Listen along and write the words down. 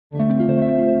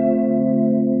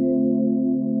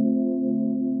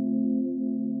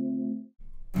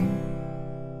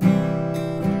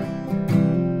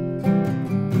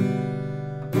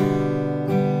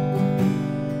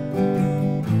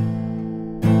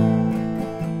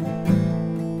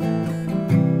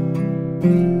It's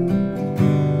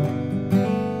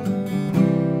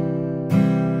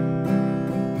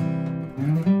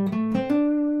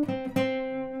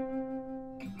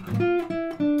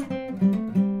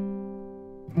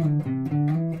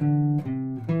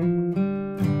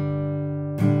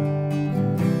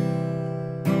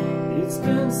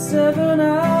been 7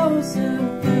 hours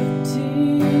and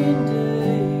 15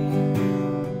 days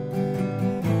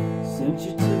since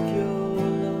you took your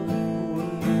love away.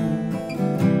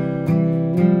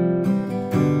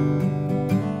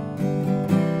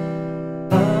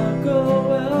 I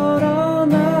go out all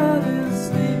night and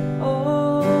sleep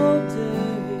all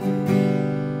day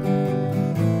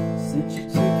since you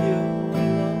took your love away.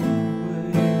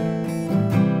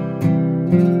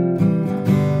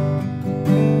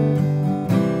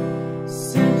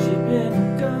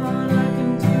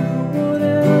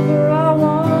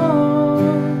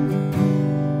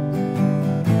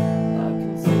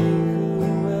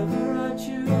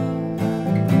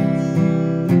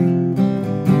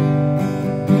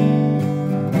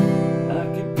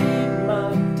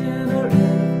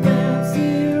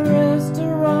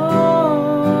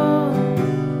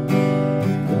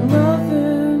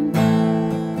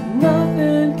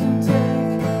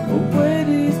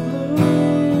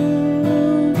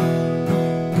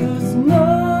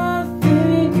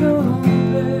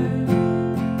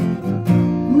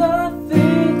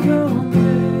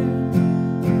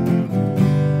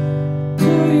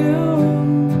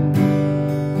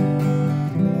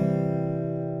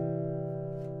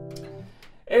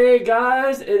 Hey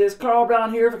guys, it is Carl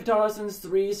Brown here for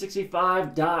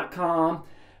GuitarLessons365.com.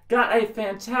 Got a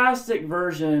fantastic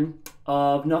version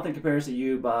of Nothing Compares to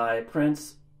You by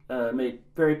Prince, made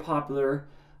very popular,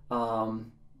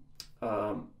 and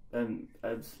a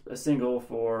single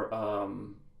for, I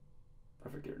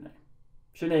forget her name,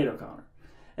 Sinead O'Connor.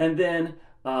 And then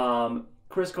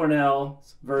Chris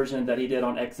Cornell's version that he did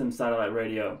on XM Satellite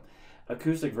Radio,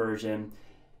 acoustic version.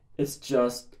 It's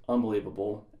just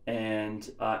unbelievable. And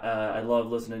I love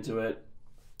listening to it.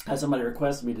 Had somebody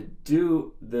requested me to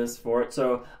do this for it,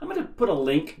 so I'm going to put a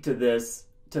link to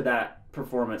that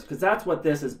performance, because that's what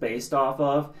this is based off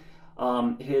of,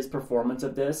 his performance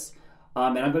of this.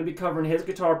 And I'm going to be covering his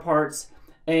guitar parts.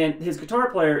 And his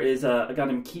guitar player is a guy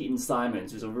named Keaton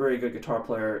Simons, who's a very good guitar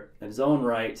player in his own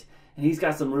right, and he's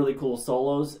got some really cool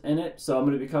solos in it. So I'm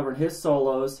going to be covering his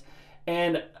solos,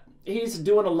 and he's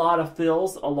doing a lot of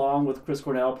fills along with Chris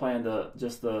Cornell playing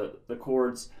just the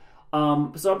chords.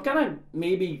 So I'm kind of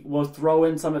maybe will throw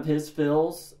in some of his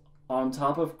fills on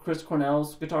top of Chris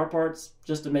Cornell's guitar parts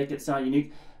just to make it sound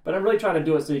unique. But I'm really trying to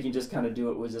do it so you can just kind of do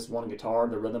it with just one guitar,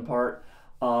 the rhythm part.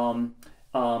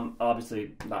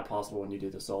 Obviously not possible when you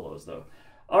do the solos though.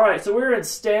 All right, so we're in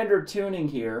standard tuning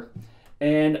here,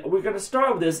 and we're going to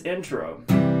start with this intro.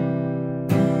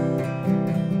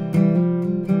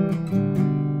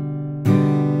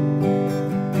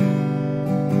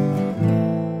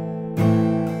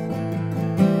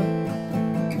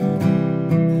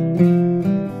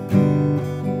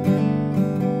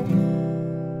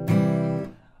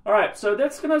 So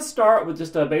that's going to start with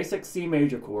just a basic C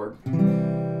major chord. And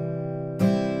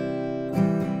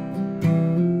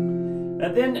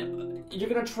then you're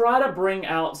going to try to bring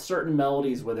out certain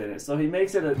melodies within it. So he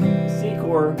makes it a C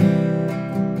chord.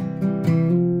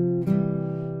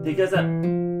 He does that,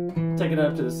 take it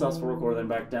up to the sus4 chord, then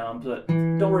back down. But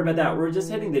don't worry about that. We're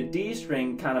just hitting the D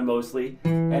string kind of mostly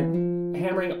and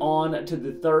hammering on to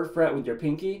the 3rd fret with your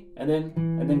pinky, and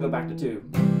then go back to 2.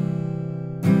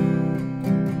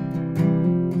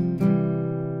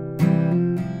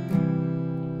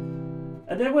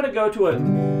 And then we're going to go to a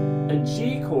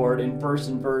G chord in first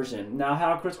inversion. Now,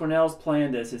 how Chris Cornell's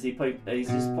playing this is he's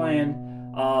just playing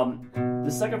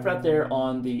the 2nd fret there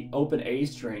on the open A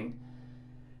string.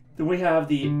 Then we have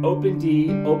the open D,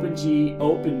 open G,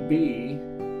 open B,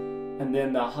 and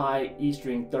then the high E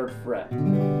string 3rd fret.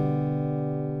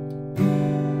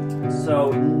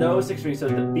 So no 6th string, so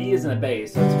the B is in a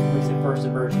bass, so it's first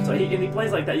inversion. So he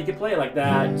plays like that. You can play it like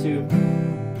that too,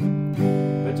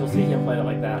 but you'll see him playing it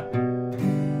like that.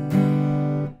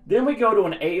 Then we go to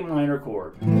an A minor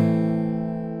chord.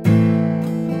 And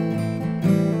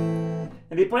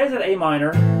he plays that A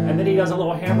minor, and then he does a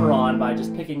little hammer on by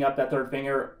just picking up that 3rd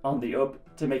finger on the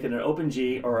to make it an open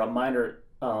G or a minor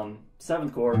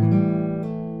 7th chord,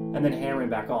 and then hammering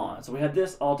back on. So we have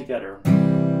this all together.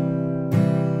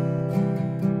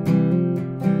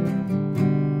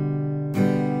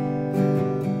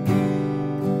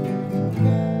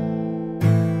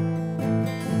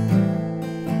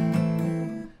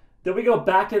 Then we go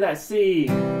back to that C.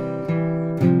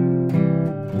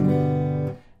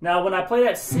 Now when I play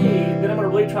that C, then I'm going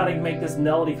to really try to make this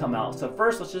melody come out. So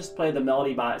first let's just play the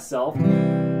melody by itself.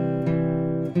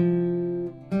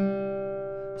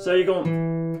 So you're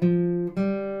going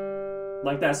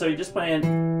like that. So you're just playing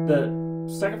the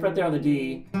second fret there on the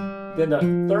D, then the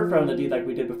third fret on the D like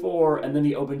we did before, and then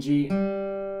the open G.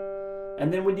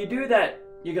 And then when you do that,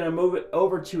 you're going to move it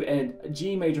over to a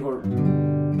G major chord,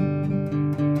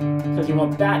 because you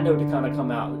want that note to kind of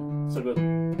come out. So go.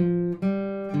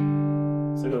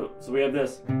 So we have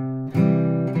this.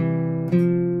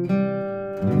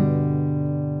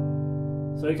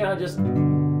 So you kind of just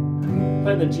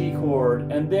play the G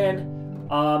chord, and then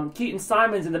Keaton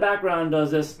Simons in the background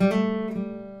does this.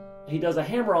 He does a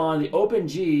hammer on the open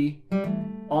G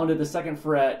onto the second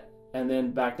fret and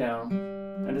then back down,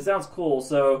 and it sounds cool.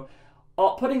 So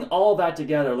putting all that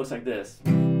together looks like this.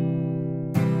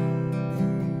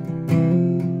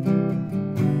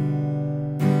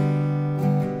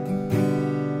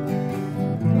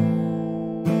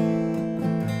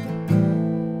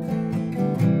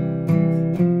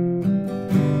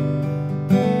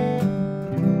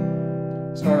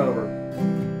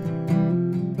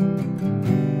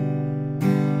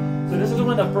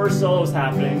 The first solo is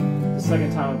happening, the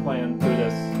second time I'm playing through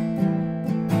this.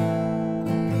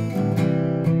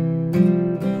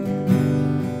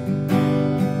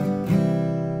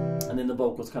 And then the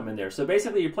vocals come in there. So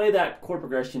basically you play that chord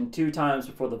progression 2 times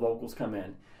before the vocals come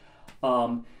in.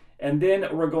 And then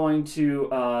we're going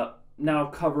to now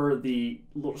cover the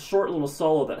short little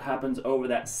solo that happens over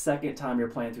that second time you're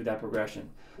playing through that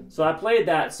progression. So I played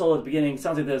that solo at the beginning, it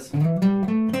sounds like this.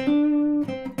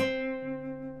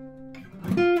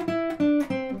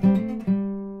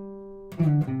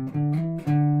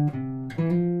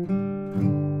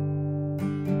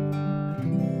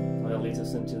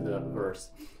 Into the verse.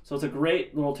 So it's a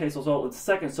great little tasteful solo. The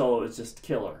second solo is just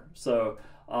killer. So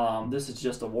this is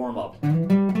just a warm-up.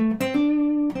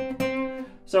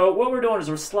 So what we're doing is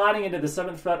we're sliding into the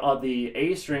 7th fret of the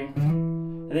A string,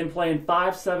 and then playing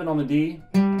 5-7 on the D,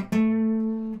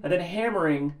 and then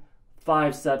hammering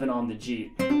 5-7 on the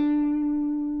G,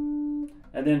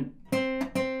 and then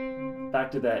back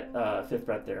to that 5th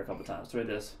fret there a couple times. So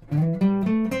this.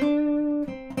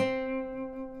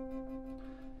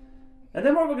 And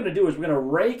then what we're going to do is we're going to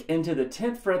rake into the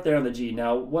 10th fret there on the G.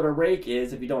 Now, what a rake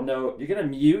is, if you don't know, you're going to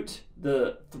mute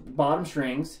the bottom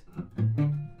strings.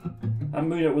 I'm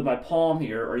muting it with my palm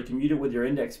here, or you can mute it with your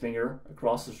index finger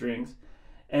across the strings.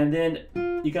 And then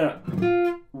you're going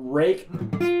to rake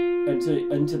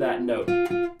into that note.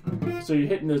 So you're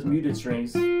hitting those muted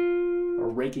strings, or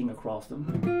raking across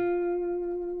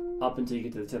them, up until you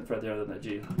get to the 10th fret there on that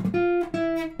G.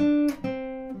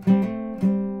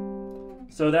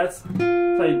 So that's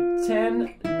play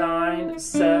 10, 9,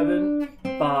 7,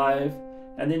 5,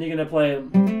 and then you're gonna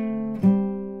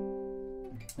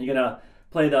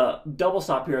play the double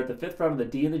stop here at the 5th fret of the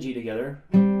D and the G together.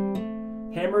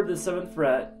 Hammer the 7th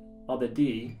fret of the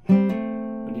D.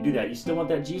 When you do that, you still want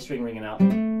that G string ringing out,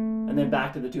 and then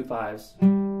back to the 2 5s.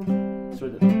 So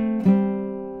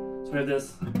we have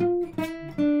this,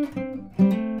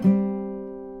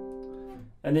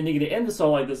 and then you're gonna end the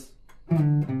solo like this.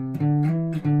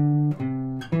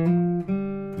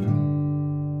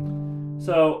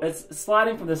 So it's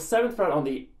sliding from the 7th fret on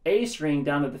the A string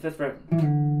down to the 5th fret.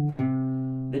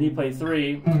 Then you play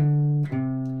 3,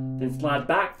 then slide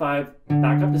back 5,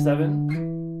 back up to 7,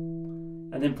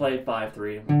 and then play 5,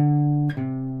 3.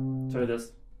 So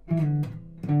this.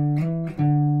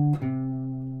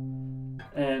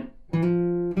 And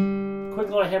quick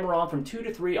little hammer on from 2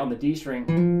 to 3 on the D string,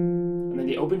 and then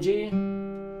the open G,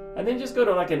 and then just go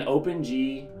to like an open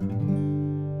G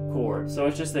chord. So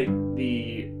it's just the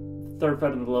 3rd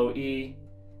fret of the low E,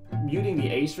 muting the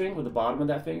A string with the bottom of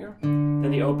that finger,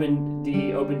 then the open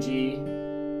D, open G,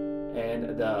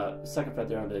 and the 2nd fret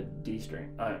there on the D string,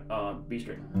 B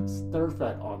string, 3rd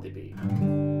fret on the B.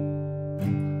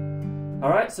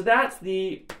 All right, so that's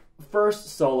the first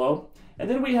solo, and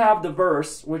then we have the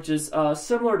verse, which is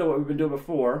similar to what we've been doing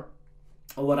before,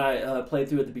 what I played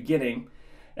through at the beginning.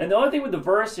 And the only thing with the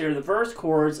verse here, the verse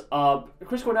chords,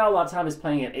 Chris Cornell a lot of time is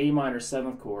playing an A minor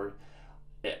 7th chord.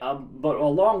 But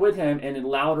along with him, and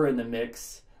louder in the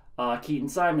mix, Keaton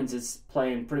Simons is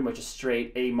playing pretty much a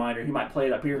straight A minor. He might play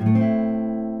it up here.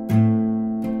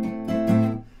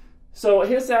 So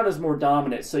his sound is more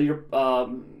dominant. So you're,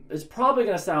 it's probably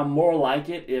going to sound more like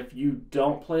it if you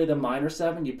don't play the minor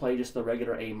 7, you play just the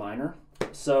regular A minor.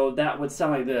 So that would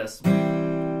sound like this.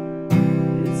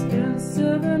 It's been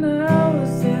 7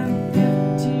 hours and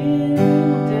 15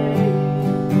 days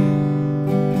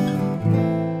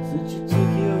since you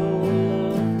took your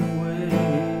love away.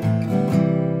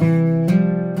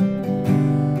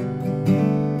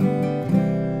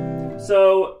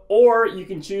 or you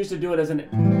can choose to do it as an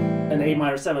A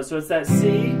minor 7. So it's that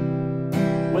C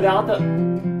without the,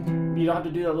 you don't have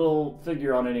to do that little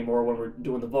figure on it anymore when we're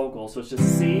doing the vocal. So it's just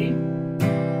C.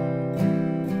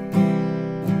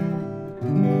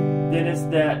 Then it's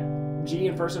that G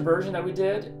in first inversion that we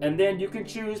did. And then you can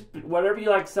choose whatever you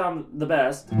like to sound the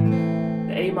best,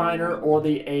 the A minor or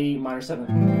the A minor 7.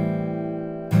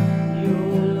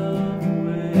 Your love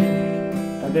away.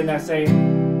 And then that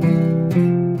same.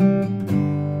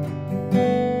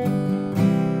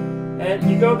 And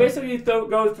you go basically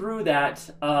go through that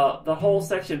the whole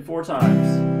section 4 times.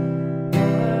 I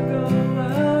go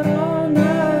out all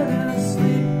night and I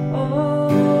sleep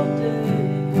all day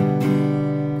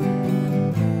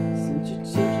since you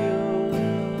took your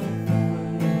love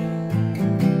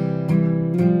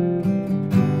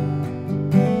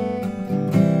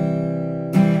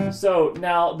away. So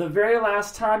now the very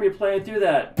last time you're playing through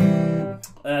that,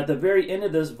 at the very end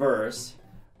of this verse,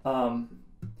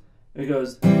 it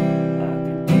goes.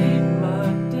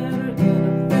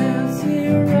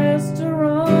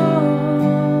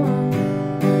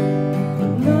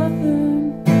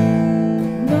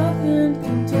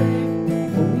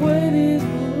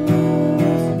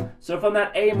 So from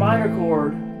that A minor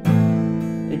chord,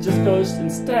 it just goes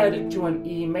instead to an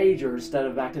E major instead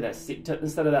of back to that C.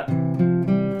 Instead of that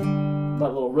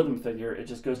little rhythm figure, it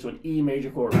just goes to an E major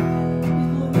chord. Just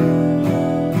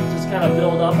kind of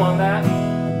build up on that,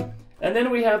 and then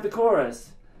we have the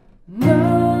chorus.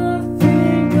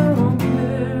 Nothing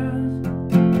compares.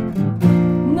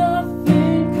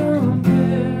 Nothing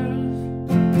compares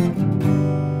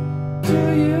to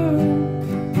you.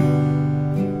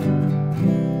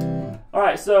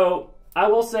 Alright, so I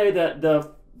will say that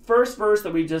the first verse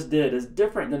that we just did is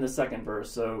different than the second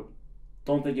verse, so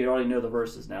don't think you already know the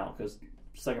verses now, because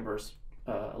second verse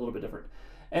a little bit different.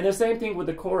 And the same thing with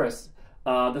the chorus.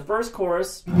 The first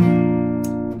chorus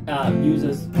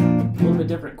uses a little bit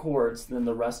different chords than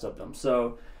the rest of them.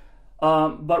 So,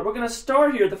 but we're going to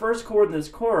start here. The first chord in this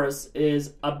chorus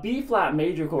is a B flat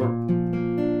major chord.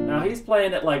 Now he's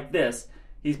playing it like this.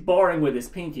 He's barring with his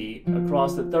pinky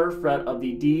across the 3rd fret of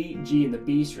the D, G, and the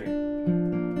B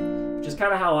string, which is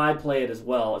kind of how I play it as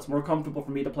well. It's more comfortable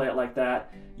for me to play it like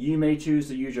that. You may choose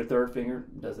to use your 3rd finger,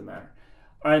 doesn't matter.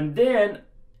 And then,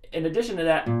 in addition to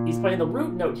that, he's playing the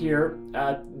root note here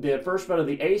at the 1st fret of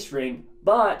the A string,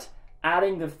 but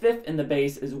adding the 5th in the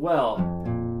bass as well.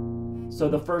 So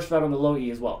the 1st fret on the low E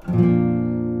as well.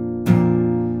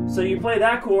 So you play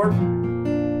that chord,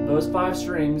 those 5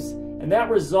 strings, and that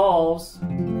resolves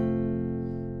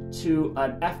to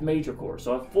an F major chord.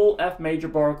 So a full F major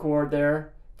bar chord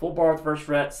there, full bar at the 1st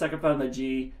fret, 2nd fret on the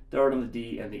G, 3rd on the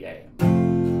D, and the A.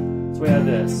 So we have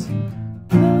this.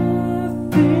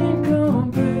 Nothing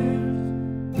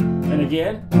compares. And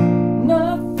again,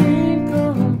 nothing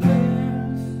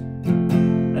compares.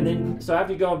 And then, so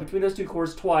after you go in between those 2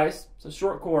 chords twice, it's a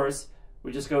short chorus,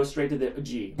 we just go straight to the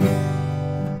G.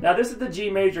 Now this is the G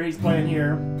major he's playing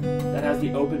here that has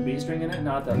the open B string in it,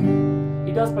 not the...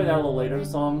 He does play that a little later in the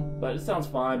song, but it sounds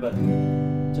fine, but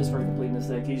just for completeness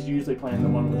sake, he's usually playing the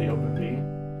one with the open B.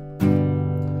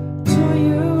 To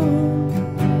you.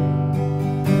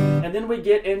 And then we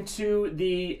get into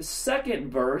the second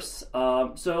verse.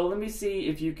 So let me see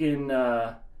if you can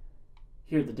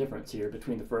hear the difference here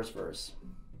between the first verse.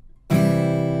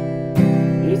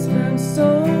 It's been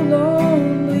so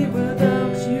lonely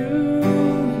without you.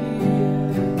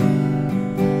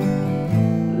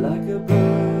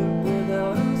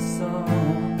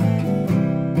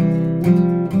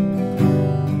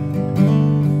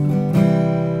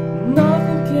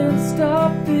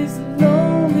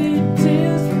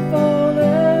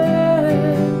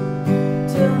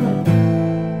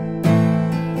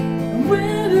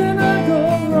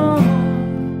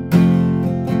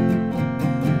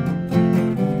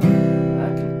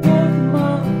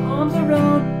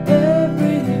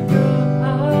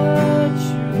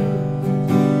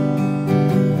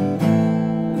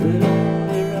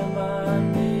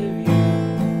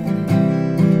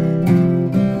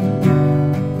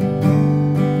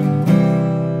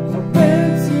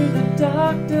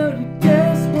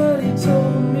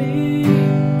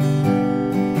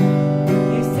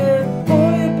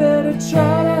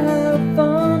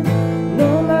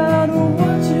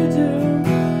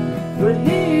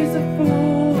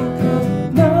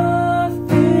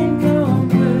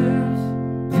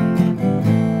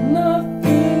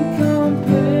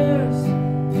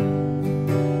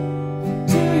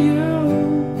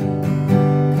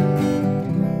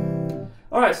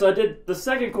 So I did the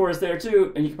second chorus there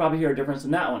too, and you can probably hear a difference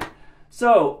in that one.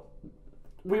 So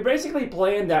we basically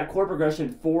playing that chord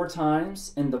progression 4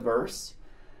 times in the verse.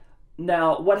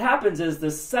 Now, what happens is the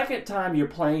second time you're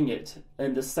playing it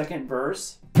in the second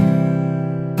verse, these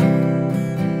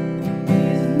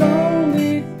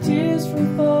lonely tears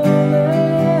from falling.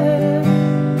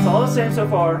 It's all the same so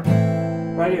far.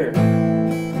 Right here.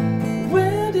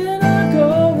 Where did I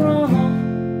go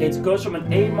wrong? It goes from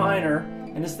an A minor,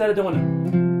 and instead of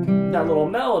doing that little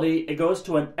melody, it goes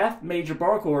to an F major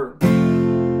bar chord.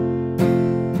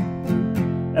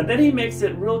 And then he makes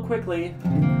it real quickly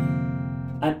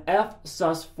an F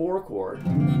sus4 chord.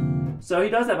 So he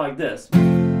does that like this. Play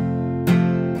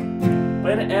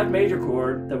an F major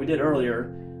chord that we did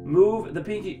earlier, move the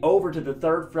pinky over to the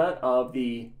 3rd fret of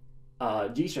the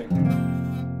G string,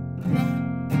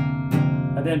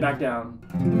 and then back down.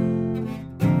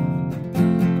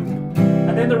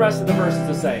 And then the rest of the verse is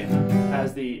the same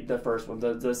as the first one.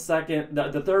 The second,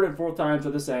 the third and fourth times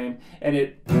are the same, and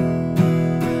it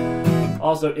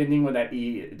also ending with that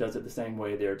E, it does it the same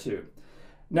way there too.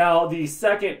 Now the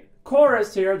second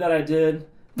chorus here that I did,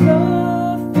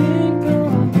 nothing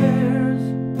compares,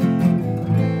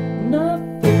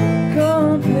 nothing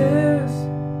compares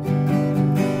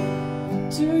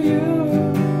to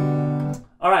you.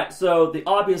 All right, so the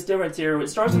obvious difference here, it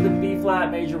starts with the B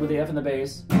flat major with the F in the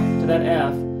bass to that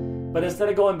F, but instead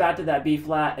of going back to that B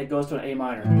flat, it goes to an A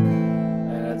minor.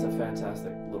 And that's a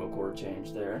fantastic little chord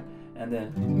change there. And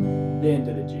then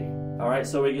to the G. All right,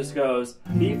 so it just goes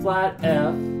B flat,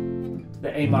 F, to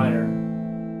the A minor,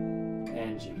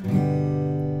 and G.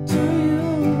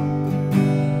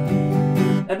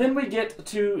 And then we get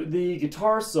to the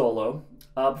guitar solo.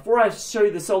 Before I show you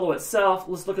the solo itself,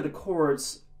 let's look at the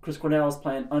chords Chris Cornell is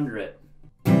playing under it.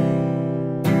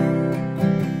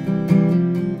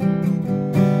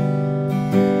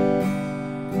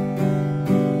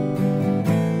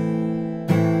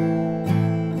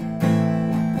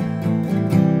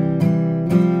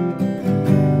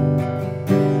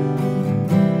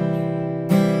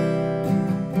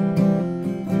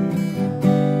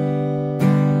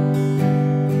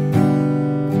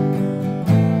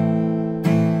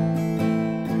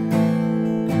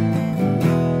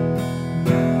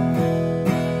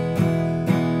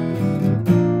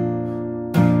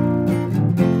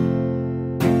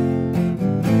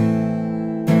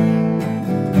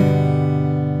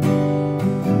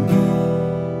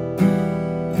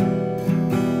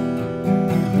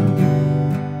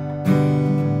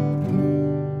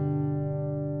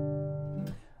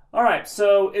 Alright,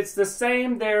 so it's the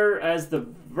same there as the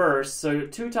verse, so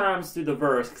 2 times through the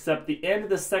verse, except the end of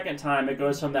the second time it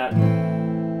goes from that,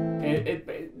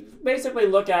 basically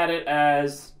look at it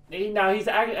as, now he's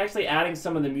actually adding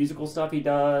some of the musical stuff he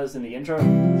does in the intro,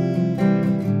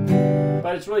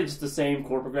 but it's really just the same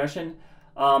chord progression.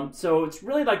 So it's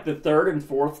really like the 3rd and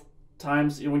 4th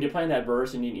times, when you're playing that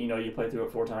verse and you play through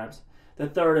it 4 times, the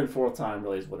 3rd and 4th time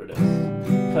really is what it is.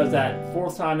 Because that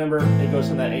 4th time, remember, it goes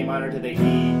from that A minor to the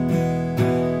E.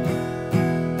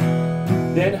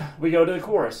 Then we go to the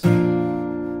chorus.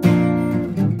 And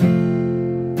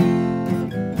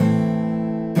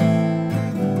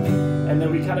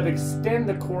then we kind of extend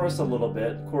the chorus a little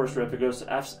bit, chorus riff. It goes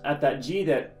at that G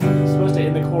that is supposed to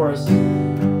end the chorus.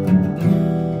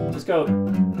 Just go,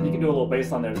 you can do a little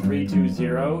bass on there, 3, 2,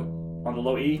 0 on the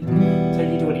low E, take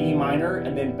you to an E minor,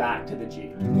 and then back to the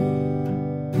G.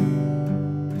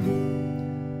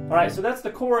 Alright, so that's the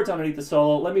chords underneath the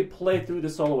solo. Let me play through the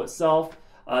solo itself.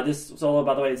 This solo,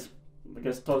 by the way, is, I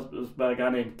guess, was by a guy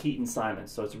named Keaton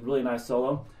Simons, so it's a really nice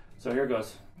solo. So here it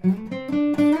goes.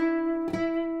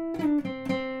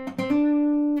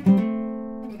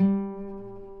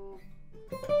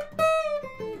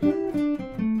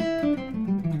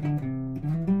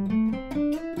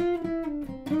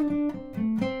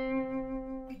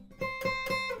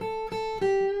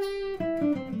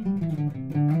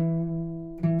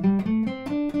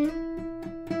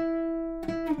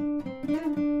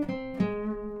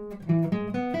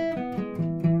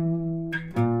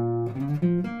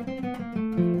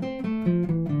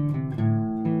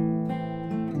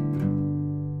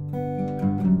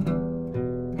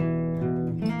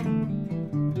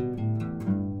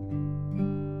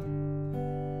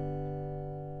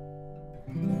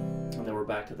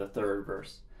 Back to the 3rd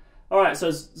verse. Alright, so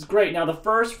it's great. Now the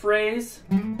first phrase,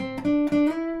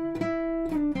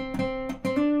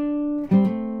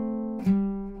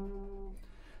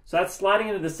 so that's sliding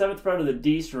into the 7th fret of the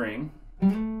D string,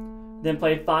 then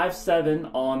play 5, 7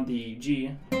 on the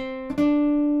G,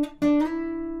 then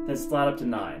slide up to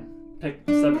 9. Pick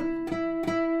 7,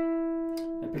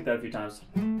 and pick that a few times.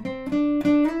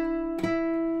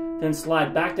 Then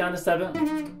slide back down to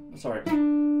 7, sorry,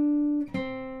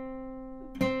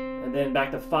 and then back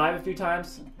to 5 a few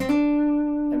times,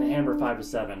 and then hammer 5 to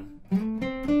 7.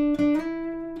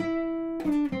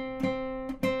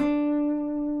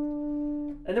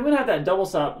 that double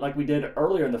stop like we did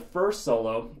earlier in the first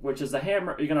solo, which is the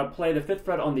hammer. You're going to play the 5th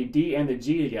fret on the D and the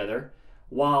G together,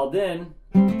 while then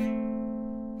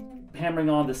hammering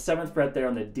on the 7th fret there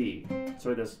on the D.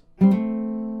 So this,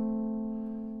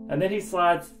 and then he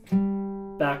slides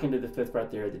back into the 5th fret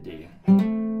there at the D.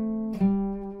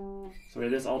 So we do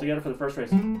this all together for the first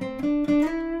phrase.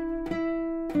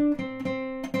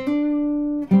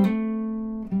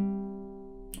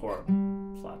 Or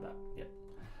slide back. Yeah.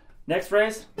 Next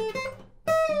phrase.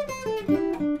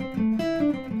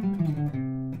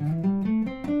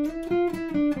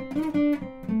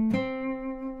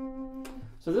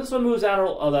 So this one moves out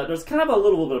of that. There's kind of a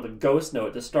little bit of a ghost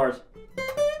note to start.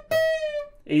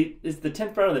 It's the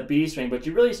 10th fret on the B string, but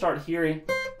you really start hearing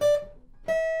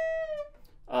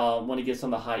when it gets on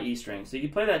the high E string. So you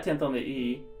can play that 10th on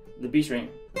the B string,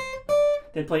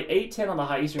 then play 8, 10 on the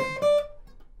high E string,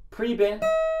 pre-bend,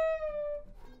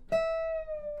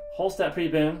 whole step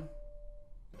pre-bend,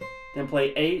 then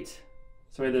play 8,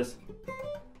 so we this,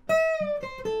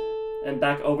 and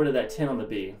back over to that 10 on the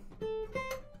B.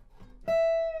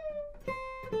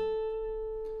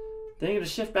 Then you're going to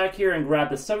shift back here and grab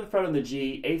the 7th fret on the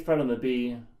G, 8th fret on the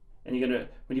B, and you're going to,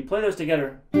 when you play those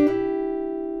together,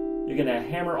 you're going to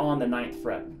hammer on the 9th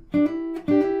fret.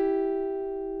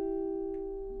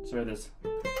 So this.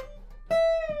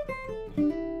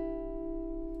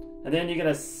 And then you're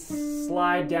going to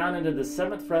slide down into the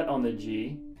 7th fret on the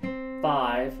G,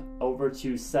 5, over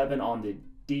to 7 on the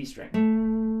D string.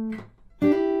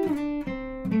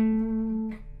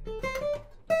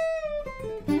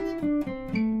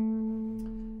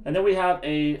 And then we have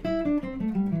a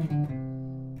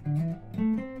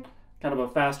kind of a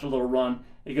faster little run.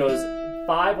 It goes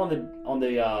 5 on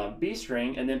the B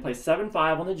string, and then play 7,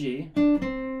 5 on the G,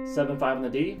 7, 5 on the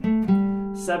D,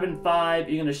 7, 5.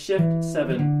 You're gonna shift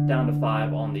 7 down to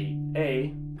 5 on the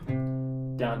A,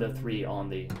 down to 3 on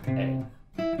the A.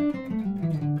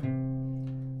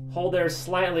 Hold there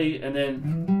slightly, and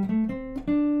then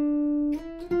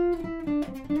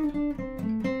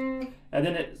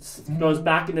it goes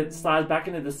back and it slides back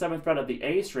into the 7th fret of the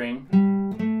A string.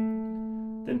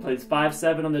 Then plays 5,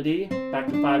 7 on the D, back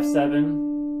to 5,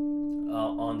 7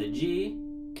 on the G.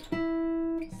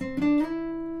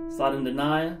 Slide into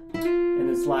 9, and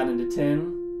then slide into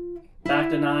 10. Back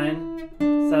to 9,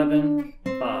 7,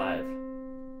 5.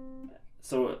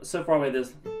 So far away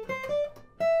this.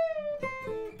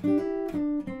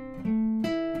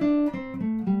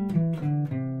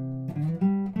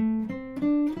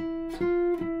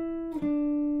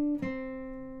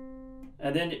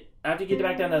 And then after you get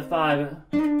back down to 5,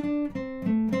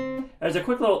 there's a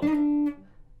quick little,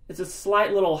 it's a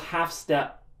slight little half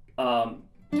step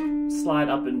slide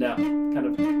up and down, kind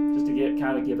of just to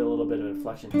give it a little bit of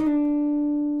inflection.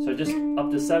 So just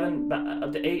up to 7,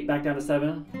 up to 8, back down to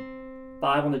 7,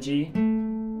 5 on the G,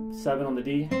 7 on the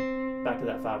D, back to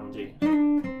that 5 on the G.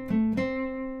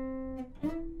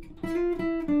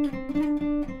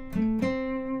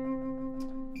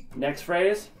 Next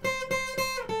phrase.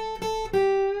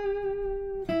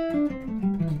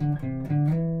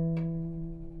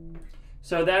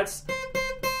 So that's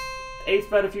 8th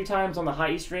fret a few times on the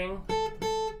high E string,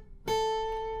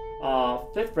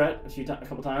 5th fret a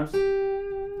couple times,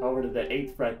 over to the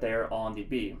 8th fret there on the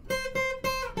B.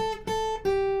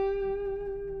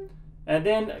 And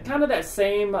then kind of that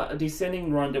same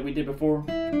descending run that we did before.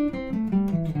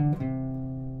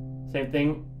 Same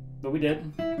thing that we did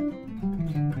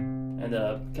in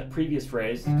the previous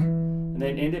phrase. And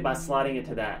then end it by sliding it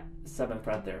to that 7th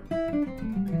fret there.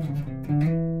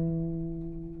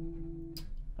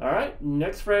 All right,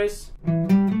 next phrase.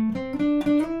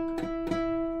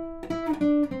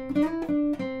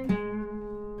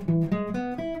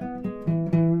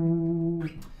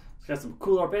 It's got some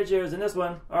cool arpeggios in this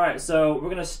one. All right, so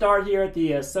we're gonna start here at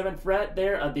the 7th fret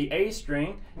there of the A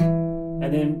string,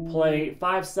 and then play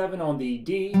 5, 7 on the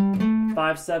D,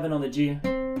 5, 7 on the G,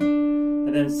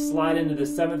 and then slide into the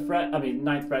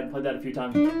 9th fret, and play that a few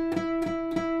times.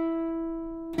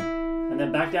 And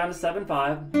then back down to 7,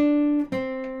 5.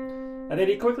 And then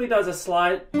he quickly does a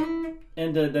slide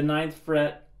into the 9th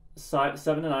fret,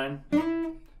 7 to 9.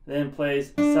 Then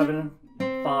plays 7,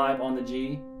 5 on the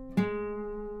G,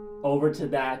 over to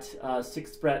that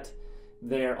 6th fret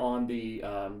there on the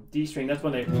D string. That's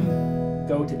when they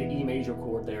go to the E major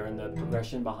chord there in the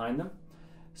progression behind them.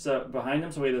 So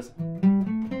we do this.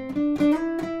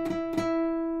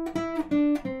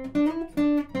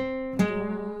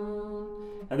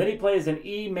 And then he plays an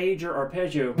E major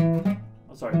arpeggio.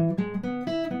 Oh, sorry.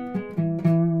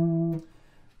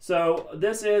 So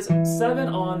this is 7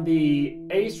 on the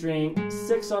A string,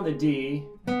 6 on the D,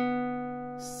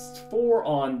 4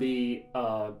 on the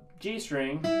G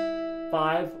string,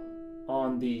 5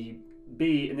 on the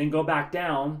B, and then go back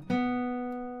down.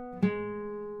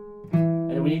 And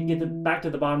then when you get back to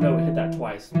the bottom note, hit that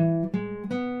twice.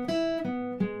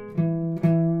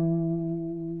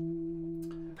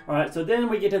 Alright, so then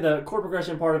we get to the chord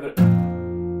progression part of it,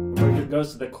 where it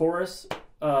goes to the chorus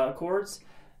chords.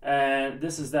 And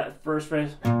this is that first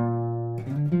phrase.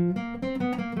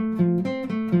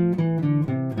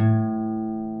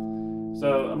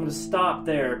 So I'm going to stop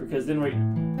there because then we're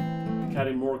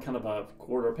adding more kind of a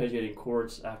chord arpeggiating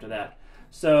chords after that.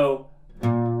 So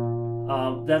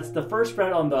that's the first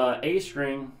fret on the A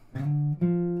string,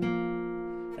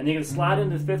 and you can slide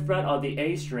into the 5th fret on the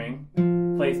A string,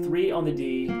 play 3 on the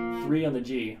D, 3 on the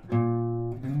G.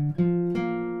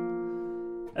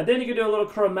 And then you can do a little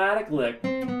chromatic lick.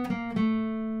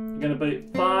 You're going to play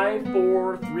 5,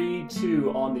 4, 3,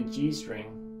 2 on the G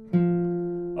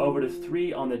string, over to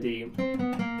 3 on the D.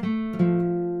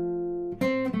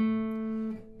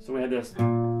 So we have this.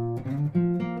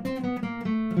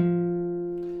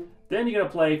 Then you're going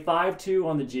to play 5, 2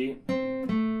 on the G,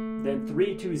 then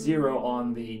 3, 2, 0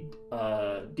 on the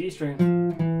D string,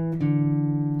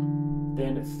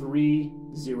 then 3,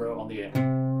 0 on the A.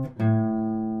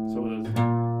 So it is.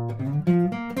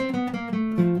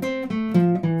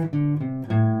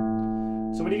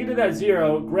 So when you get to that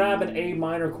 0, grab an A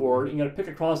minor chord. You're going to pick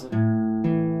across it.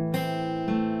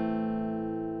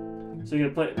 So you're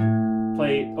going to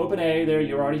play open A there.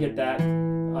 You already hit that.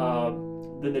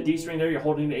 Then the D string there, you're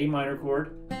holding the A minor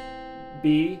chord.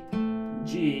 B,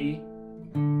 G.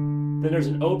 Then there's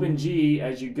an open G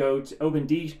as you go to open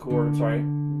D chord. I'm sorry,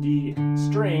 D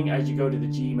string as you go to the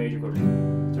G major chord.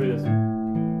 So it is.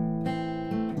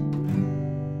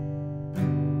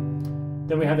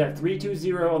 Then we have that 3, 2,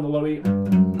 0 on the low E,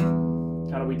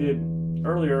 kind of we did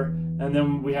earlier, and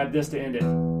then we have this to end it.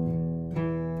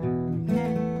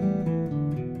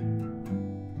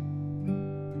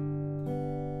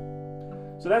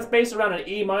 So that's based around an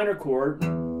E minor chord.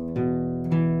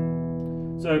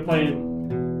 So we're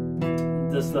playing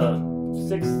this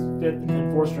 6th, 5th,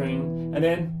 and 4th string, and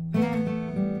then.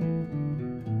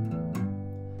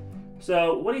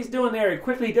 So what he's doing there, he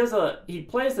plays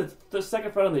the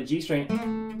 2nd fret on the G string,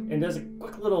 and does a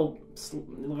quick little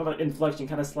inflection,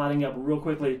 kind of sliding up real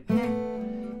quickly,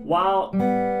 while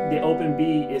the open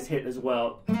B is hit as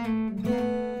well. And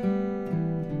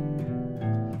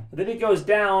then it goes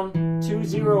down 2,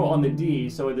 0 on the D.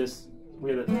 So we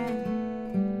have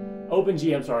the open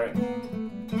G. I'm sorry.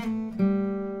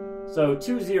 So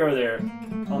 2, 0 there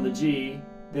on the G,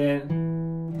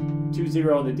 then 2,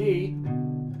 0 on the D,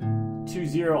 2,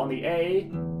 0 on the A,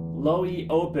 low E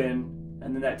open,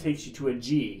 and then that takes you to a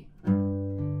G.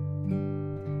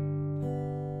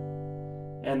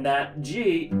 And that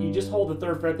G, you just hold the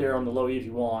 3rd fret there on the low E if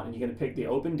you want, and you're going to pick the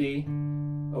open D,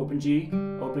 open G,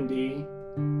 open D,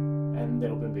 and the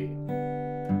open B.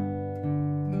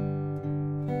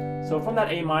 So from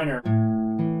that A minor,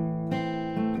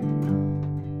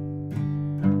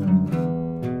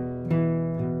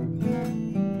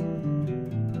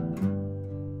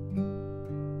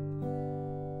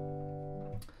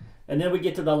 and then we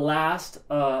get to the last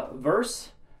verse.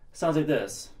 Sounds like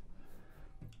this.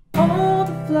 All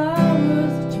the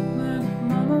flowers that you planted,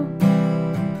 mama,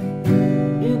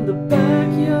 in the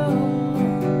backyard,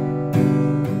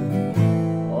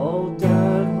 all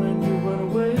died when you went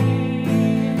away.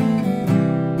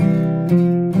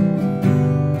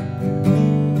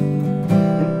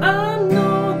 And I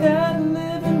know that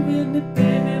living with me,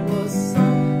 baby, was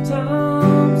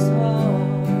sometimes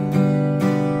hard,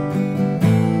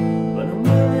 but I'm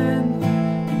willing to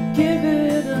give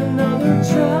it another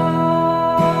try.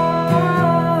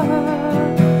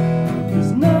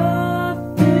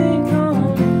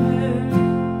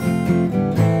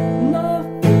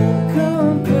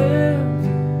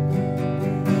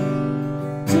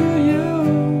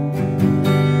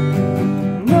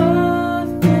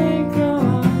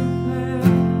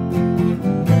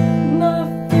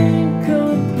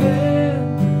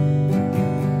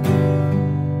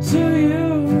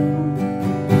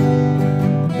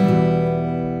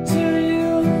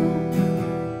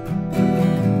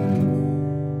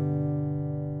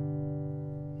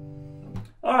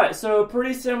 Alright, so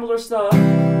pretty similar stuff.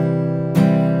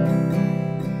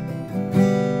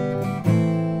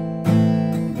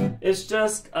 It's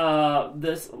just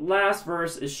this last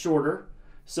verse is shorter,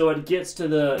 so it gets to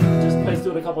just plays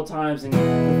through it a couple times and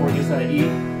before it gets to that E.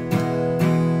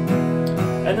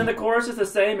 And then the chorus is the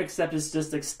same, except it's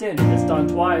just extended. It's done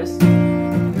twice.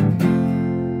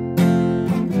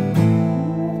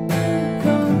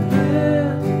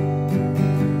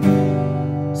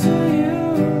 To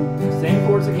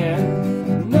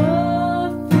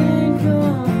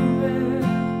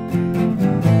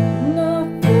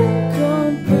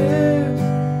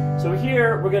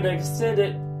going to extend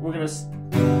it. We're going to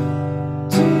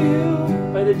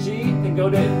play the G, then go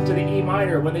to the E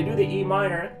minor. When they do the E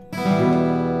minor,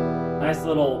 nice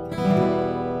little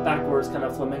backwards, kind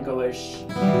of flamenco-ish.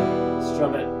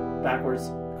 Strum it backwards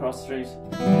across the strings.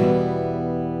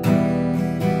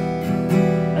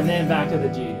 And then back to the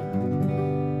G.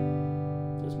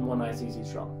 Just one nice easy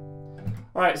strum.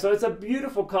 Alright, so it's a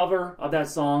beautiful cover of that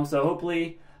song, so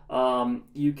hopefully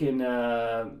you can,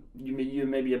 you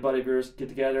and maybe a buddy of yours get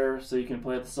together so you can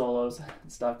play with the solos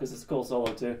and stuff, because it's a cool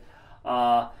solo too.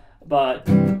 But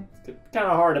it's kind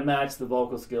of hard to match the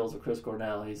vocal skills of Chris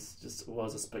Cornell. He's just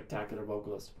was a spectacular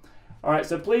vocalist. Alright,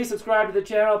 so please subscribe to the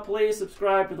channel. Please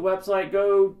subscribe to the website.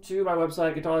 Go to my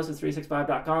website,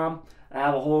 GL365 I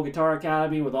have a whole guitar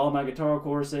academy with all my guitar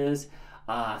courses,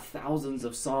 thousands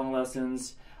of song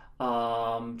lessons.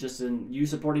 Just in you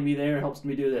supporting me there helps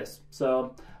me do this.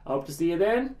 So I hope to see you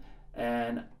then,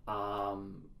 and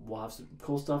we'll have some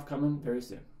cool stuff coming very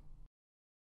soon.